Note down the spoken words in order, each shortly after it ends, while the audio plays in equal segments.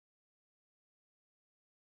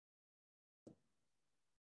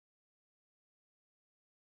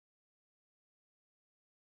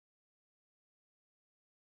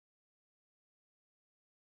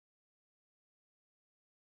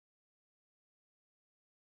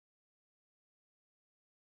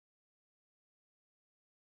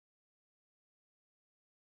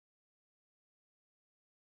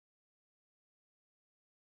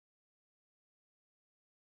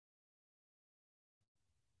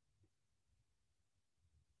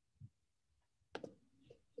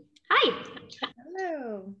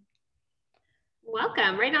Hello.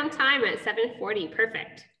 Welcome, right on time at 7:40.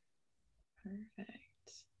 Perfect. Perfect.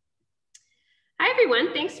 Hi,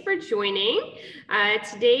 everyone. Thanks for joining.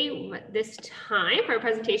 Today, this time for our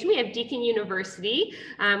presentation, we have Deakin University.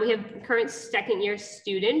 We have current second year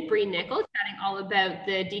student, Bree Nickel, chatting all about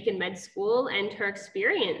the Deakin Med School and her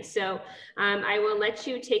experience. So I will let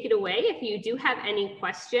you take it away. If you do have any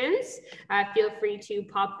questions, feel free to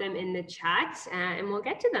pop them in the chat and we'll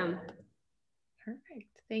get to them. Perfect.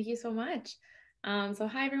 Thank you so much. So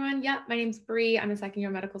hi, everyone. Yeah, my name's Bree. I'm a second year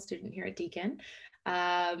medical student here at Deakin.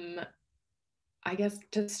 I guess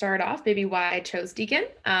to start off, maybe why I chose Deakin.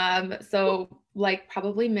 So like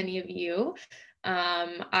probably many of you,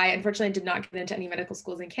 I unfortunately did not get into any medical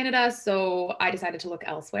schools in Canada, so I decided to look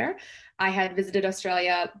elsewhere. I had visited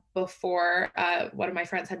Australia before one of my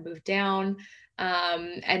friends had moved down,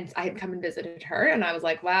 and I had come and visited her, and I was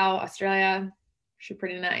like, wow, Australia, she's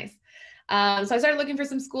pretty nice. So I started looking for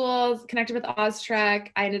some schools, connected with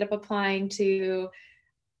OzTREKK. I ended up applying to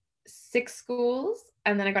 6 schools,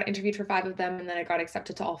 and then I got interviewed for 5 of them, and then I got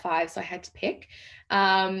accepted to all 5, so I had to pick.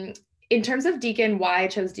 In terms of Deakin, why I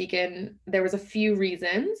chose Deakin, there was a few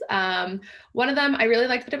reasons. One of them, I really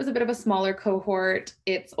liked that it was a bit of a smaller cohort.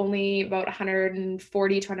 It's only about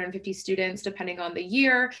 140 to 150 students, depending on the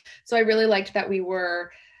year. So I really liked that we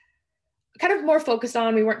were kind of more focused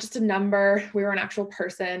on, we weren't just a number, we were an actual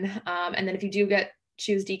person. And then if you do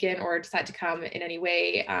choose Deakin or decide to come in any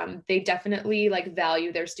way, they definitely like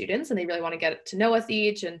value their students and they really want to get to know us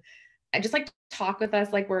each and just like talk with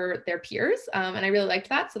us like we're their peers. And I really liked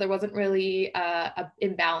that. So there wasn't really a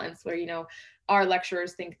imbalance where, you know, our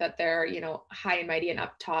lecturers think that they're, you know, high and mighty and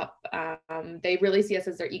up top. They really see us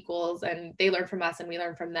as their equals and they learn from us and we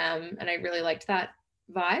learn from them. And I really liked that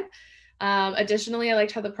vibe. Additionally, I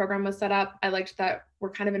liked how the program was set up. I liked that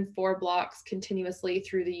we're kind of in 4 blocks continuously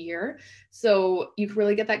through the year. So you can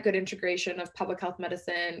really get that good integration of public health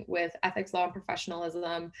medicine with ethics, law, and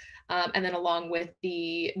professionalism, and then along with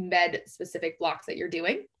the med specific blocks that you're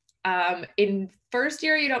doing. In first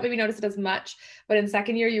year, you don't maybe notice it as much, but in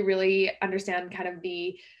second year, you really understand kind of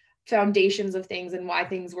the foundations of things and why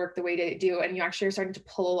things work the way they do, and you actually are starting to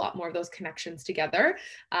pull a lot more of those connections together.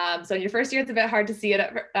 So in your first year, it's a bit hard to see it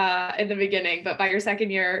in the beginning, but by your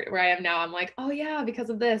second year, where I am now, I'm like, oh yeah,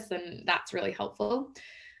 because of this, and that's really helpful.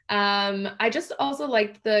 I just also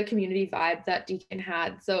liked the community vibe that Deakin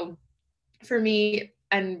had. So for me,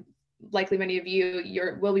 and likely many of you,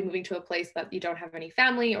 will be moving to a place that you don't have any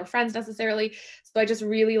family or friends necessarily. So I just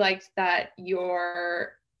really liked that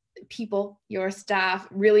your people, your staff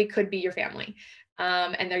really could be your family,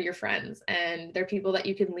 and they're your friends and they're people that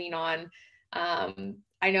you can lean on.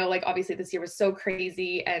 I know like obviously this year was so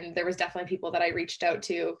crazy and there was definitely people that I reached out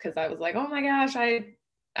to because I was like, oh my gosh,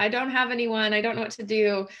 I don't have anyone, I don't know what to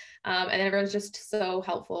do. And everyone's just so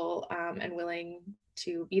helpful and willing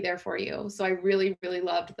to be there for you. So I really, really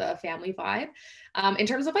loved the family vibe. In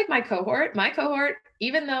terms of like my cohort,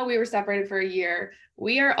 even though we were separated for a year,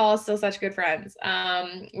 we are all still such good friends.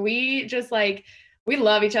 We just like, we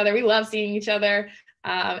love each other. We love seeing each other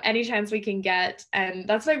any chance we can get. And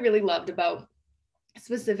that's what I really loved about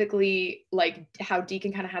specifically like how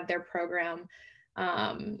Deakin kind of had their program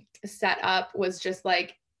set up, was just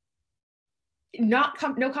like, no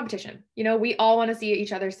competition. You know, we all want to see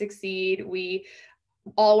each other succeed. We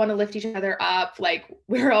all want to lift each other up. Like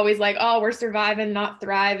we're always like, oh, we're surviving, not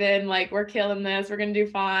thriving. Like we're killing this. We're going to do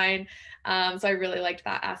fine. So I really liked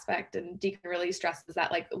that aspect. And Deakin really stresses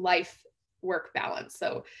that like life work balance.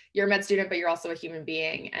 So you're a med student, but you're also a human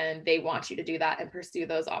being, and they want you to do that and pursue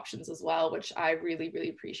those options as well, which I really, really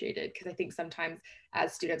appreciated, because I think sometimes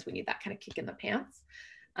as students, we need that kind of kick in the pants.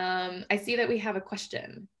 I see that we have a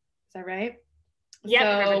question. Is that right?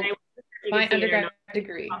 Yeah, so my undergrad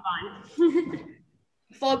degree.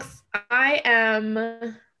 Folks, I am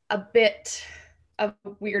a bit of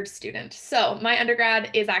a weird student. So my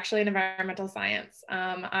undergrad is actually in environmental science.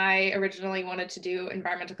 I originally wanted to do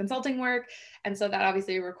environmental consulting work. And so that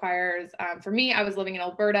obviously requires, for me, I was living in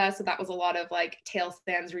Alberta. So that was a lot of like tail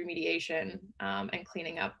sands remediation and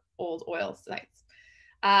cleaning up old oil sites.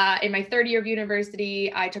 In my 3rd year of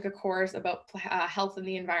university, I took a course about health and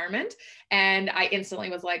the environment, and I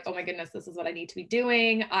instantly was like, oh my goodness, this is what I need to be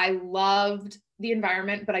doing. I loved the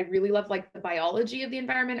environment, but I really loved like the biology of the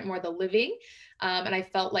environment and more the living. And I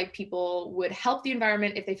felt like people would help the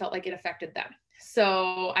environment if they felt like it affected them.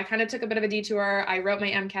 So I kind of took a bit of a detour. I wrote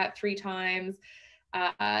my MCAT 3 times.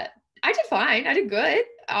 I did fine. I did good,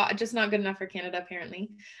 just not good enough for Canada, apparently.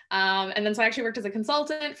 And then so I actually worked as a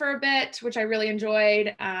consultant for a bit, which I really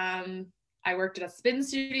enjoyed. I worked at a spin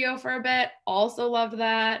studio for a bit, also loved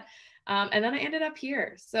that. And then I ended up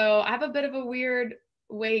here. So I have a bit of a weird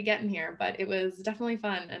way getting here, but it was definitely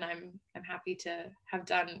fun, and I'm happy to have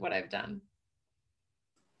done what I've done.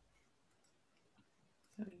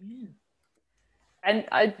 So, yeah. And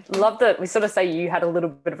I love that we sort of say you had a little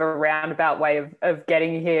bit of a roundabout way of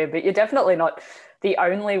getting here, but you're definitely not the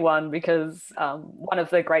only one, because one of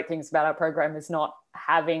the great things about our program is not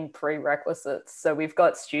having prerequisites. So we've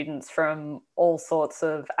got students from all sorts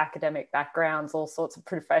of academic backgrounds, all sorts of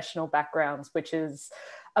professional backgrounds, which is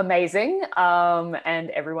amazing.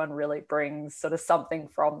 And everyone really brings sort of something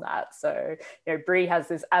from that. So, Bree has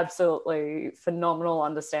this absolutely phenomenal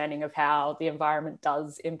understanding of how the environment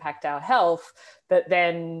does impact our health, but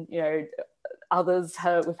then, others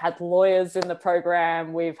we've had lawyers in the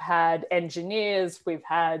program, we've had engineers, we've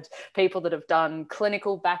had people that have done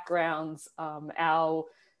clinical backgrounds. Our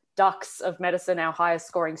Dux of Medicine, our highest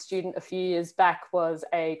scoring student a few years back, was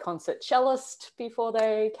a concert cellist before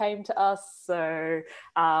they came to us. So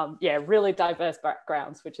really diverse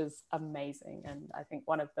backgrounds, which is amazing. And I think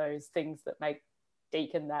one of those things that make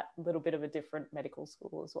Deakin that little bit of a different medical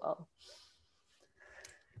school as well.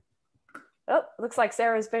 Oh, looks like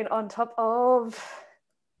Sarah's been on top of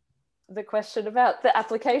the question about the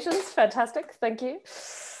applications. Fantastic, thank you.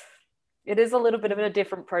 It is a little bit of a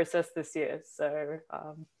different process this year. So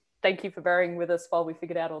thank you for bearing with us while we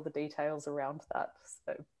figured out all the details around that.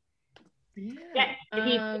 So. Yeah, if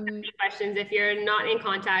you have any questions, if you're not in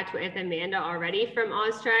contact with Amanda already from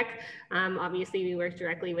OzTREKK, obviously we work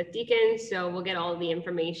directly with Deakin, so we'll get all the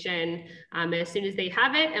information as soon as they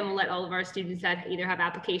have it, and we'll let all of our students that either have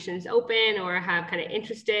applications open or have kind of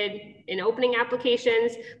interested in opening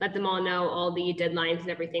applications, let them all know all the deadlines and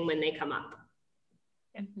everything when they come up.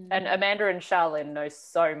 And Amanda and Charlene know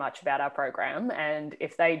so much about our program, and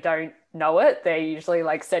if they don't know it, they're usually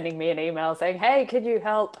like sending me an email saying, hey, can you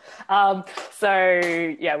help?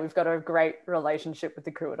 We've got a great relationship with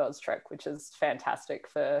the crew at OzTREKK, which is fantastic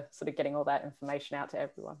for sort of getting all that information out to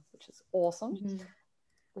everyone, which is awesome.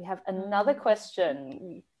 We have another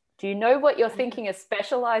question. Do you know what you're thinking of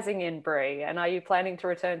specializing in, Bree? And are you planning to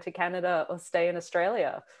return to Canada or stay in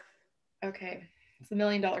Australia? Okay, it's $1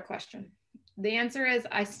 million question. The answer is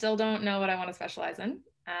I still don't know what I want to specialize in.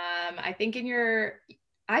 I think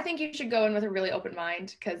you should go in with a really open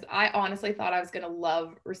mind, because I honestly thought I was going to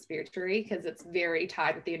love respiratory because it's very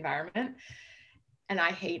tied with the environment, and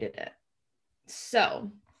I hated it.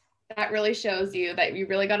 So that really shows you that you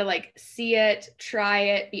really got to like see it, try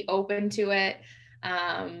it, be open to it.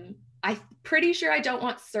 I'm pretty sure I don't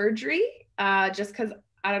want surgery, just because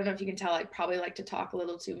I don't know if you can tell, I probably like to talk a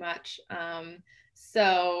little too much.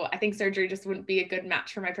 So I think surgery just wouldn't be a good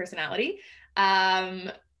match for my personality.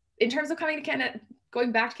 In terms of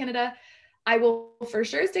going back to Canada, I will for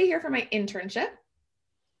sure stay here for my internship.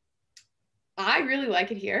 I really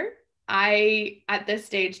like it here. I, at this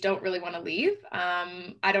stage, don't really want to leave.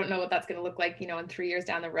 I don't know what that's going to look like, in 3 years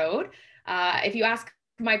down the road. If you ask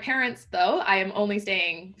my parents, though, I am only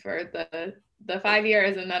staying for the 5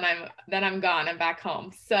 years, and then I'm gone. I'm back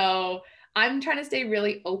home. So I'm trying to stay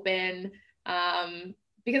really open,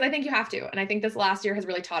 because I think you have to. And I think this last year has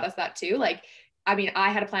really taught us that too. I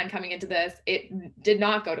had a plan coming into this. It did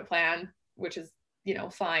not go to plan, which is,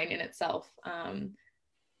 fine in itself.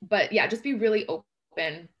 But yeah, just be really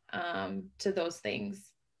open to those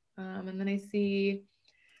things. And then I see,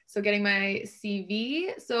 so getting my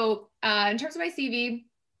CV. So in terms of my CV,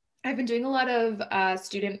 I've been doing a lot of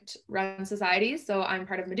student-run societies. So I'm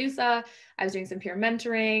part of Medusa. I was doing some peer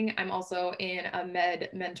mentoring. I'm also in a Med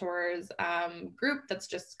Mentors group that's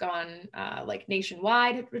just gone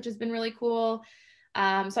nationwide, which has been really cool. So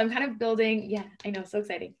I'm kind of building, yeah, I know, so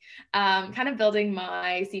exciting. Kind of building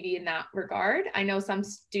my CV in that regard. I know some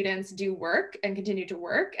students do work and continue to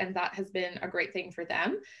work, and that has been a great thing for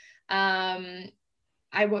them.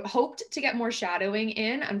 I would hoped to get more shadowing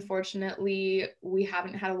in. Unfortunately, we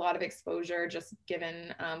haven't had a lot of exposure just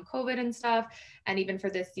given COVID and stuff. And even for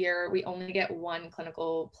this year, we only get one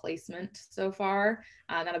clinical placement so far.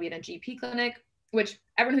 That'll be in a GP clinic, which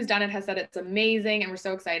everyone who's done it has said it's amazing, and we're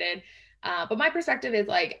so excited. But my perspective is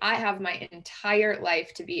I have my entire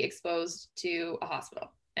life to be exposed to a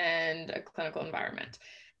hospital and a clinical environment.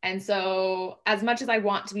 And so as much as I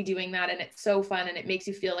want to be doing that, and it's so fun and it makes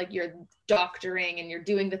you feel like you're doctoring and you're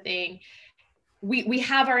doing the thing, we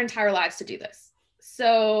have our entire lives to do this.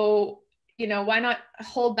 So, why not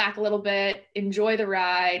hold back a little bit, enjoy the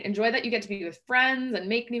ride, enjoy that you get to be with friends and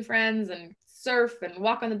make new friends and surf and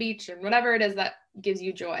walk on the beach and whatever it is that gives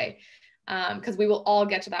you joy. Because we will all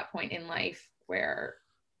get to that point in life where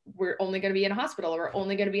we're only going to be in a hospital, or we're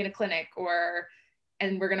only going to be in a clinic,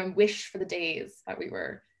 and we're going to wish for the days that we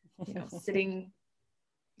were sitting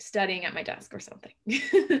studying at my desk or something.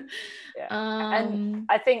 Yeah. And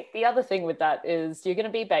I think the other thing with that is you're going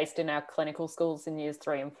to be based in our clinical schools in years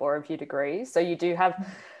 3 and 4 of your degree. So you do have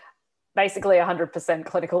basically 100%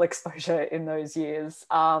 clinical exposure in those years.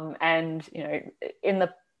 And, you know,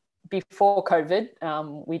 before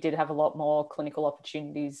COVID, we did have a lot more clinical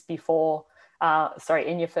opportunities in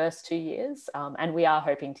your first 2 years. And we are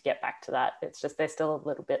hoping to get back to that. It's just they're still a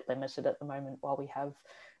little bit limited at the moment while we have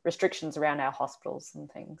restrictions around our hospitals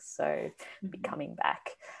and things. So be coming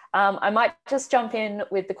back. I might just jump in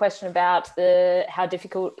with the question about how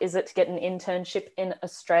difficult is it to get an internship in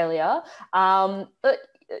Australia? But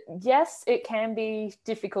yes, it can be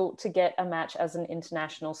difficult to get a match as an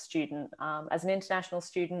international student. As an international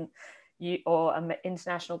student or an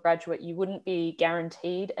international graduate, you wouldn't be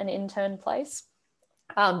guaranteed an intern place.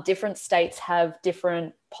 Different states have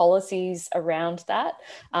different policies around that.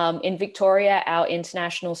 In Victoria, our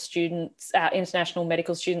international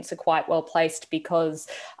medical students are quite well placed because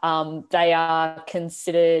they are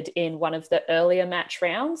considered in one of the earlier match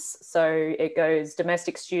rounds. So it goes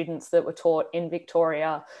domestic students that were taught in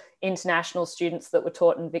Victoria, international students that were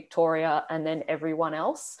taught in Victoria, and then everyone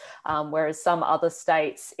else. Whereas some other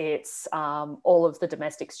states, it's all of the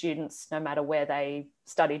domestic students, no matter where they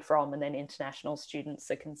studied from, and then international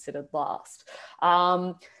students are considered last.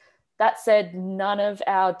 That said, none of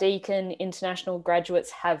our Deakin international graduates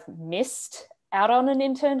have missed out on an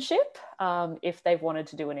internship if they've wanted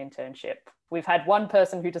to do an internship. We've had one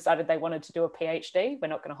person who decided they wanted to do a PhD. We're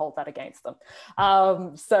not going to hold that against them.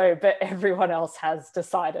 But everyone else has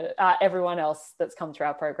decided, everyone else that's come through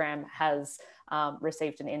our program has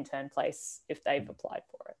received an intern place if they've applied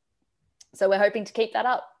for it. So we're hoping to keep that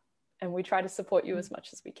up, and we try to support you as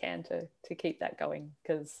much as we can to keep that going,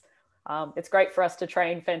 because it's great for us to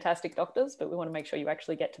train fantastic doctors, but we want to make sure you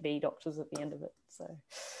actually get to be doctors at the end of it. So.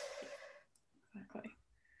 Exactly.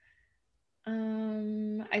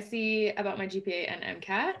 I see about my GPA and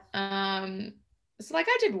MCAT. So like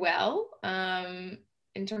I did well.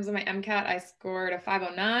 In terms of my MCAT, I scored a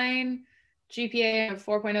 509. GPA on a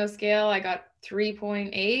 4.0 scale, I got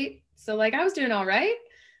 3.8. So like I was doing all right.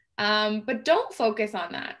 But don't focus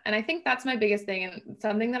on that. And I think that's my biggest thing. And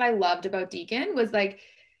something that I loved about Deakin was like,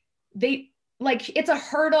 it's a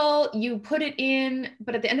hurdle, you put it in,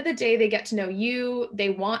 but at the end of the day, they get to know you, they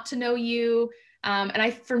want to know you.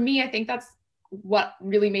 For me, I think that's what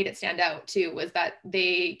really made it stand out too, was that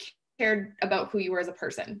they cared about who you were as a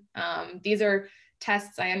person. These are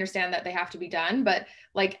tests. I understand that they have to be done, but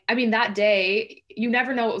that day, you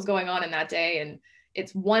never know what was going on in that day. And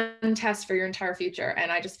it's one test for your entire future. And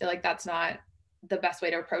I just feel like that's not the best way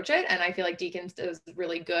to approach it. And I feel like Deakin is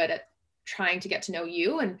really good at trying to get to know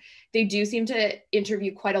you. And they do seem to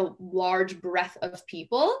interview quite a large breadth of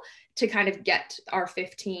people to kind of get our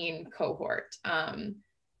 15 cohort.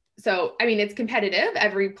 It's competitive.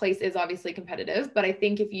 Every place is obviously competitive, but I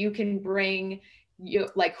think if you can bring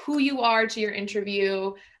who you are to your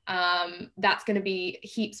interview, that's going to be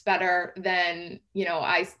heaps better than,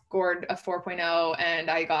 I scored a 4.0 and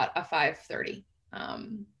I got a 530.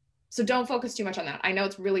 So don't focus too much on that. I know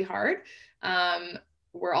it's really hard.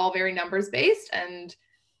 We're all very numbers based,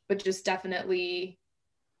 but just definitely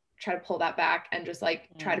try to pull that back and just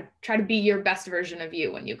try to be your best version of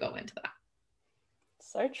you when you go into that.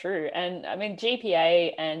 So true. And I mean,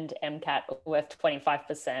 GPA and MCAT are worth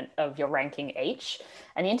 25% of your ranking each,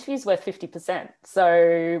 and the interview's worth 50%.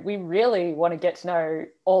 So we really want to get to know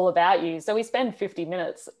all about you. So we spend 50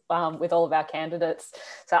 minutes with all of our candidates.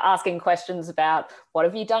 So asking questions about what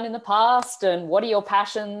have you done in the past, and what are your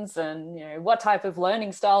passions, and what type of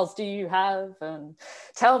learning styles do you have, and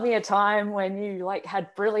tell me a time when you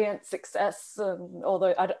had brilliant success. And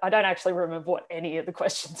although I don't actually remember what any of the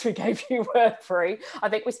questions we gave you were free. I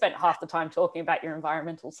think we spent half the time talking about your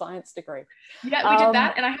environmental science degree. Yeah, we did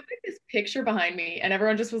that. And I have this picture behind me, and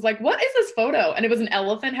everyone just was like, what is this photo? And it was an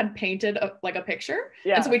elephant had painted a picture.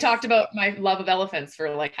 Yeah. And so we talked about my love of elephants for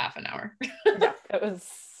half an hour. Yeah,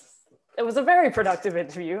 it was a very productive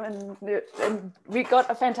interview, and we got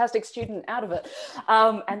a fantastic student out of it,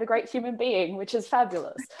 and a great human being, which is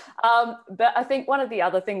fabulous. But I think one of the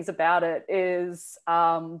other things about it is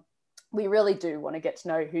we really do want to get to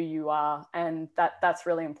know who you are, and that's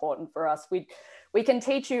really important for us. We can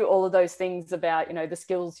teach you all of those things about, the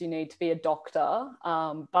skills you need to be a doctor,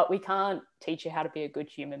 but we can't teach you how to be a good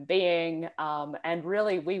human being. And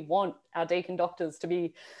really, we want our Deakin doctors to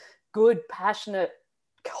be good, passionate,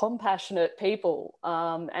 compassionate people.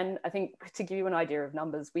 And I think, to give you an idea of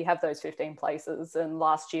numbers, we have those 15 places, and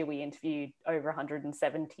last year we interviewed over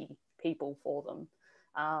 170 people for them.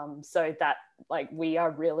 So that we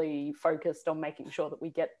are really focused on making sure that we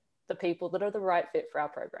get the people that are the right fit for our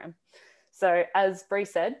program. So as Bree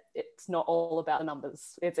said, it's not all about the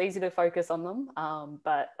numbers. It's easy to focus on them,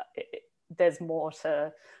 but there's more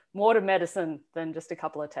to medicine than just a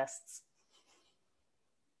couple of tests.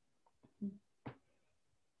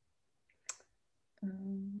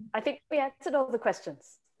 I think we answered all the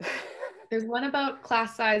questions. There's one about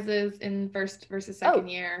class sizes in first versus second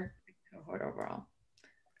year cohort overall.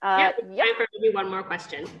 Time for maybe one more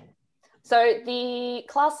question. So the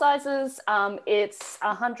class sizes, it's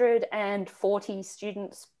 140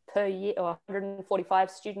 students per year, or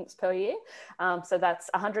 145 students per year. So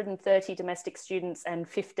that's 130 domestic students and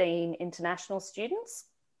 15 international students.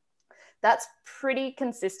 That's pretty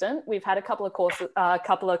consistent. We've had a couple of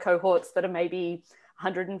cohorts that are maybe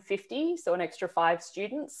 150, so an extra 5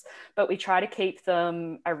 students, but we try to keep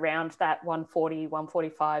them around that 140,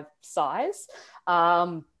 145 size.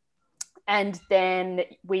 And then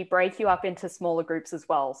we break you up into smaller groups as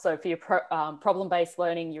well. So for your problem-based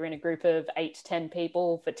learning, you're in a group of 8 to 10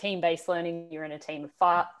 people. For team-based learning, you're in a team of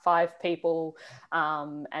 5 people.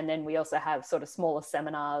 And then we also have sort of smaller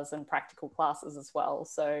seminars and practical classes as well.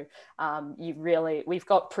 So we've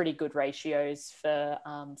got pretty good ratios for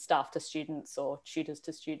staff to students or tutors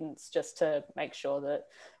to students, just to make sure that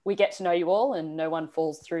we get to know you all and no one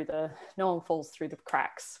falls through the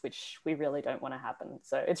cracks, which we really don't want to happen.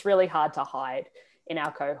 So it's really hard to hide in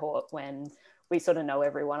our cohort when we sort of know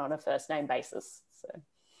everyone on a first name basis. So.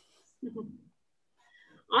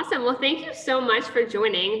 Awesome. Well, thank you so much for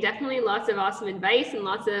joining. Definitely lots of awesome advice and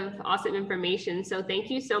lots of awesome information. So thank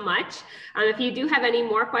you so much. If you do have any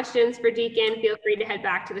more questions for Deakin, feel free to head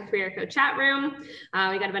back to the Career Co chat room.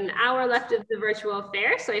 We got about an hour left of the virtual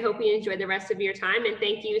fair, so I hope you enjoy the rest of your time. And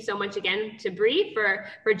thank you so much again to Bree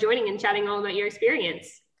for joining and chatting all about your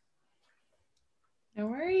experience. No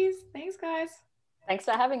worries. Thanks, guys. Thanks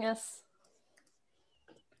for having us.